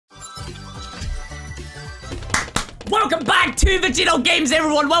Welcome back to Vegito Games,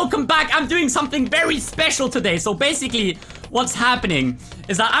 everyone. Welcome back. I'm doing something very special today. So basically, what's happening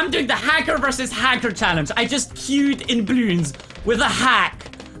is that I'm doing the hacker versus hacker challenge. I just queued in balloons with a hack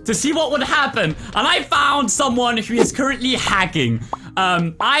to see what would happen. And I found someone who is currently hacking.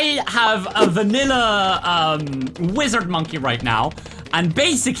 I have a vanilla wizard monkey right now. And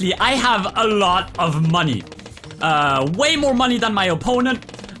basically, I have a lot of money. Way more money than my opponent.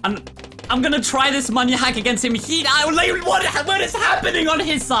 And I'm gonna try this money hack against him. What is happening on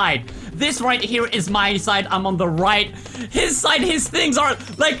his side? This right here is my side. I'm on the right. His side, his things are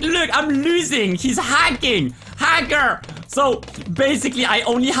like, look, I'm losing. He's hacking. Hacker. So basically, I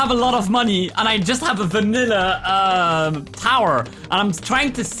only have a lot of money and I just have a vanilla tower. And I'm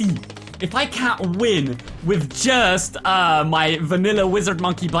trying to see if I can't win with just my vanilla wizard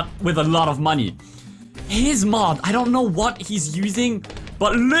monkey, but with a lot of money. His mod, I don't know what he's using.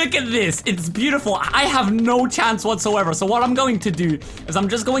 But look at this, it's beautiful. I have no chance whatsoever. So what I'm going to do is I'm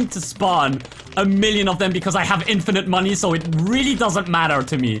just going to spawn 1,000,000 of them because I have infinite money, so it really doesn't matter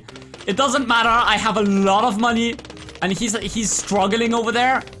to me. It doesn't matter, I have a lot of money and he's struggling over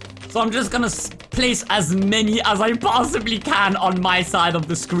there. So I'm just gonna place as many as I possibly can on my side of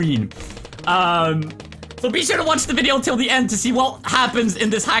the screen. So be sure to watch the video till the end to see what happens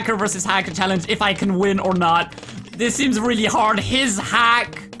in this hacker versus hacker challenge, if I can win or not. This seems really hard. His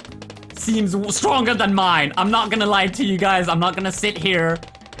hack seems stronger than mine. I'm not gonna lie to you guys. I'm not gonna sit here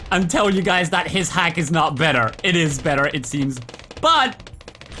and tell you guys that his hack is not better. It is better, it seems. But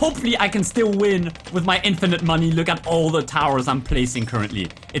hopefully I can still win with my infinite money. Look at all the towers I'm placing currently.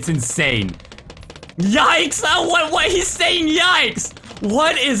 It's insane. Yikes! What he's saying, yikes!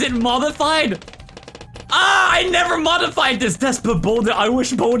 What is it modified? Ah, I never modified this. Desperate Boulder. I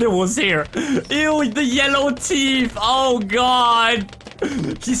wish Boulder was here. Ew, the yellow teeth. Oh, God.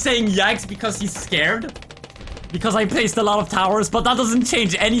 He's saying yikes because he's scared. Because I placed a lot of towers, but that doesn't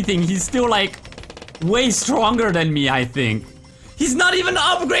change anything. He's still, like, way stronger than me, I think. He's not even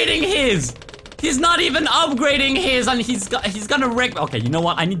upgrading his. He's not even upgrading his, and he's gonna wreck. Okay, you know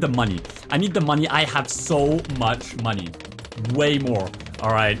what? I need the money. I need the money. I have so much money. Way more.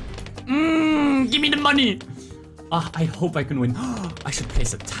 All right. Give me the money. I hope I can win. I should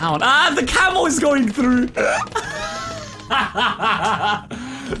place a town. The camo is going through.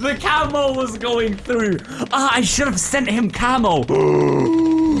 The camo was going through. I should have sent him camo.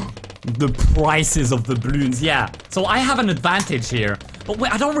 The prices of the balloons. Yeah. So I have an advantage here. But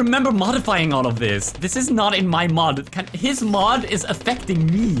wait, I don't remember modifying all of this. This is not in my mod. His mod is affecting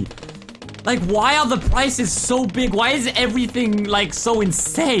me. Like, why are the prices so big? Why is everything, like, so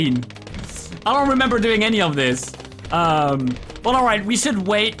insane? I don't remember doing any of this. But alright, we should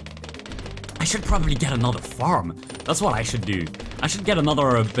wait. I should probably get another farm. That's what I should do. I should get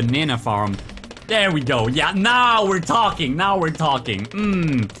another banana farm. There we go. Yeah, now we're talking. Now we're talking.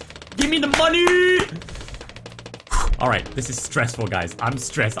 Give me the money! Alright, this is stressful, guys. I'm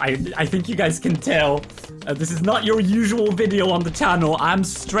stressed. I think you guys can tell. This is not your usual video on the channel. I'm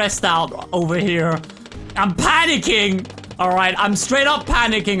stressed out over here. I'm panicking! Alright, I'm straight up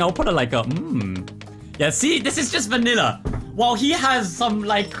panicking. I'll put it like a, Yeah, see? This is just vanilla. While he has some,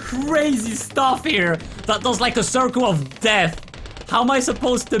 like, crazy stuff here that does, like, a circle of death. How am I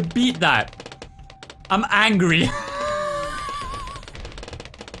supposed to beat that? I'm angry.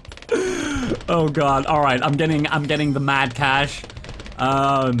 Oh god, alright, I'm getting the mad cash.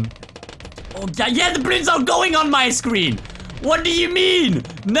 Oh yeah, the balloons are going on my screen! What do you mean?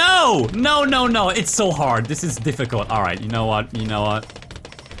 No! No, it's so hard. This is difficult. Alright, you know what?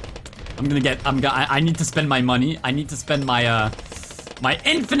 I need to spend my money. I need to spend my, my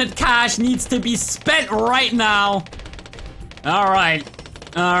infinite cash needs to be spent right now. Alright.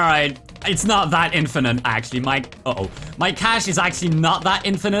 It's not that infinite, actually. My cash is actually not that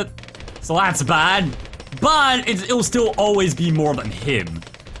infinite. So that's bad, but it'll still always be more than him.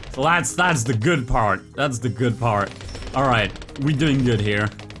 So that's the good part. That's the good part. All right, we're doing good here.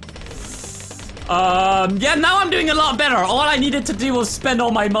 Yeah, now I'm doing a lot better. All I needed to do was spend all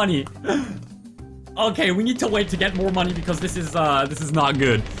my money. Okay, we need to wait to get more money because this is not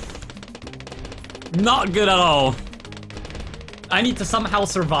good. Not good at all. I need to somehow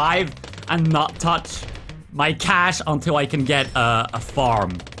survive and not touch my cash until I can get a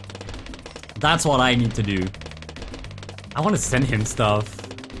farm. That's what I need to do. I want to send him stuff.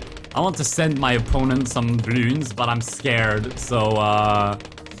 I want to send my opponent some balloons, but I'm scared. So, I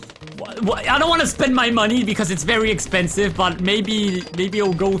don't want to spend my money because it's very expensive, but maybe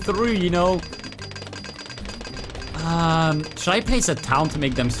it'll go through, you know? Should I place a town to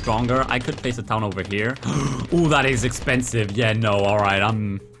make them stronger? I could place a town over here. Ooh, that is expensive. Yeah, no, alright,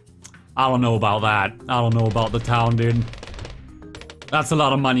 I don't know about that. I don't know about the town, dude. That's a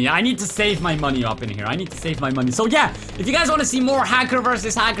lot of money. I need to save my money up in here. I need to save my money. So yeah, if you guys want to see more hacker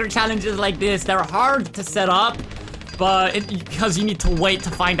versus hacker challenges like this, they're hard to set up. But because you need to wait to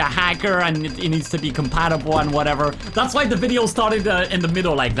find a hacker and it needs to be compatible and whatever. That's why the video started in the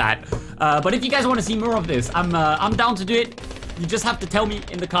middle like that. But if you guys want to see more of this, I'm down to do it. You just have to tell me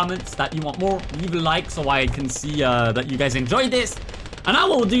in the comments that you want more. Leave a like so I can see that you guys enjoy this. And I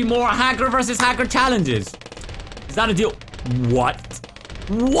will do more hacker versus hacker challenges. Is that a deal? What?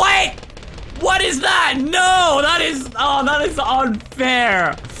 What? What is that? No, that is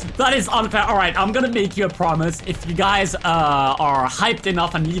unfair. That is unfair. All right, I'm gonna make you a promise. If you guys are hyped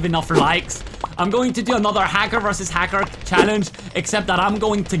enough and leave enough likes, I'm going to do another hacker versus hacker challenge, except that I'm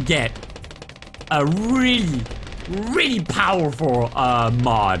going to get a really powerful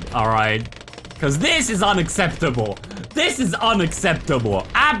mod, all right? Because this is unacceptable. This is unacceptable.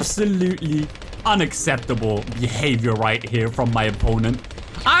 Absolutely unacceptable behavior right here from my opponent.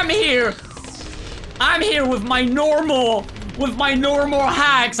 I'm here with my normal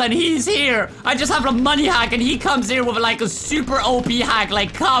hacks, and he's here. I just have a money hack, and he comes here with like a super OP hack.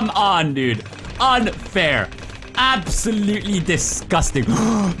 Like, come on, dude. Unfair. Absolutely disgusting.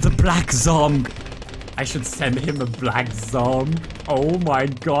 The black zomb. I should send him a black zomb. Oh my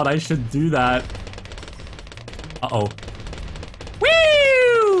god, I should do that. Uh-oh.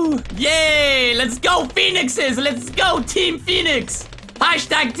 Woo! Yay! Let's go, Phoenixes! Let's go, Team Phoenix!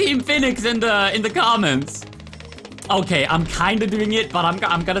 Hashtag Team Phoenix in the comments. Okay, I'm kind of doing it, but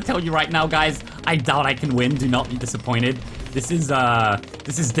I'm gonna tell you right now, guys. I doubt I can win. Do not be disappointed. This is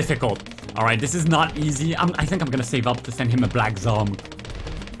difficult. All right, this is not easy. I think I'm gonna save up to send him a black zomb.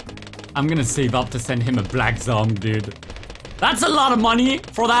 I'm gonna save up to send him a black zomb, dude. That's a lot of money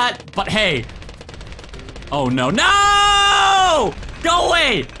for that, but hey. Oh no, no! Go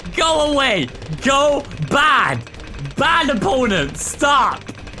away! Go away! Go bad! Bad opponent! Stop!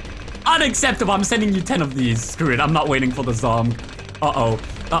 Unacceptable. I'm sending you 10 of these. Screw it. I'm not waiting for the zomb. Uh-oh.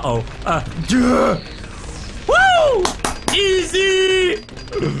 Uh-oh. Woo! Easy!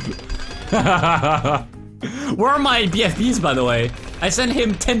 Where are my BFBs, by the way? I sent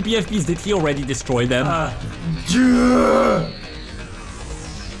him 10 BFBs. Did he already destroy them?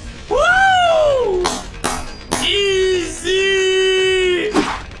 Woo! Easy!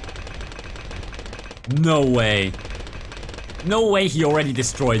 No way. No way he already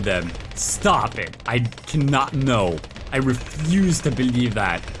destroyed them. Stop it. I cannot know. I refuse to believe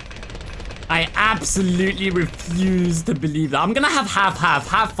that. I absolutely refuse to believe that. I'm gonna have half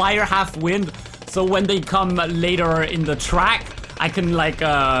fire, half wind. So when they come later in the track, I can like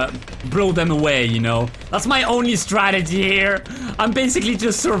blow them away, you know? That's my only strategy here. I'm basically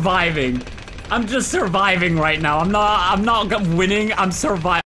just surviving. I'm just surviving right now. I'm not winning. I'm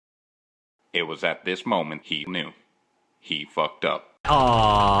surviving. It was at this moment he knew. He fucked up.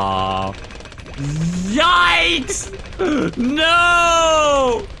 Aww. Yikes!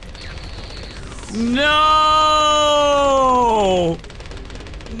 No! No!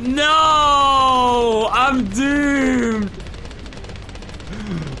 No! I'm doomed!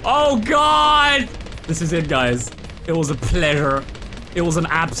 Oh god! This is it, guys. It was a pleasure. It was an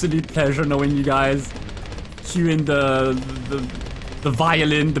absolute pleasure knowing you guys. Cueing the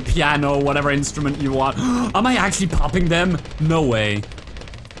violin, the piano, whatever instrument you want. Am I actually popping them? No way.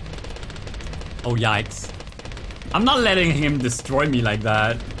 Oh, yikes. I'm not letting him destroy me like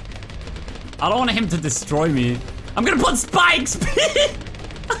that. I don't want him to destroy me. I'm gonna put spikes!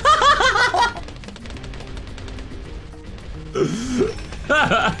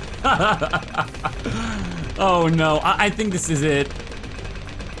 Oh no, I think this is it.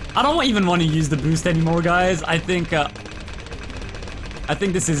 I don't even want to use the boost anymore, guys. I think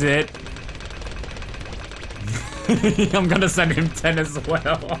this is it. I'm gonna send him 10 as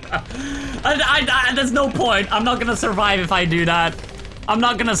well. There's no point. I'm not gonna survive if I do that. I'm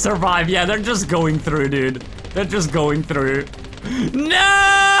not gonna survive. Yeah, they're just going through, dude. They're just going through. No!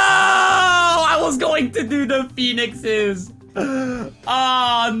 I was going to do the Phoenixes.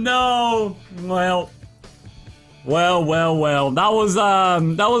 Oh, no. Well. That was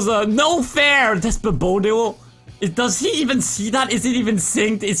no fair, Despabodil. Does he even see that? Is it even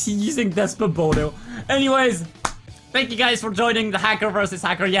synced? Is he using Despabodil? Anyways, thank you guys for joining the hacker versus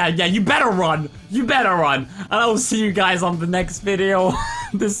hacker. Yeah, you better run. You better run. And I will see you guys on the next video.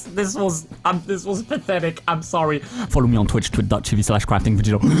 This was pathetic. I'm sorry. Follow me on Twitch,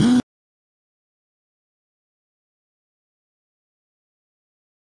 twit.tv/craftingvegito.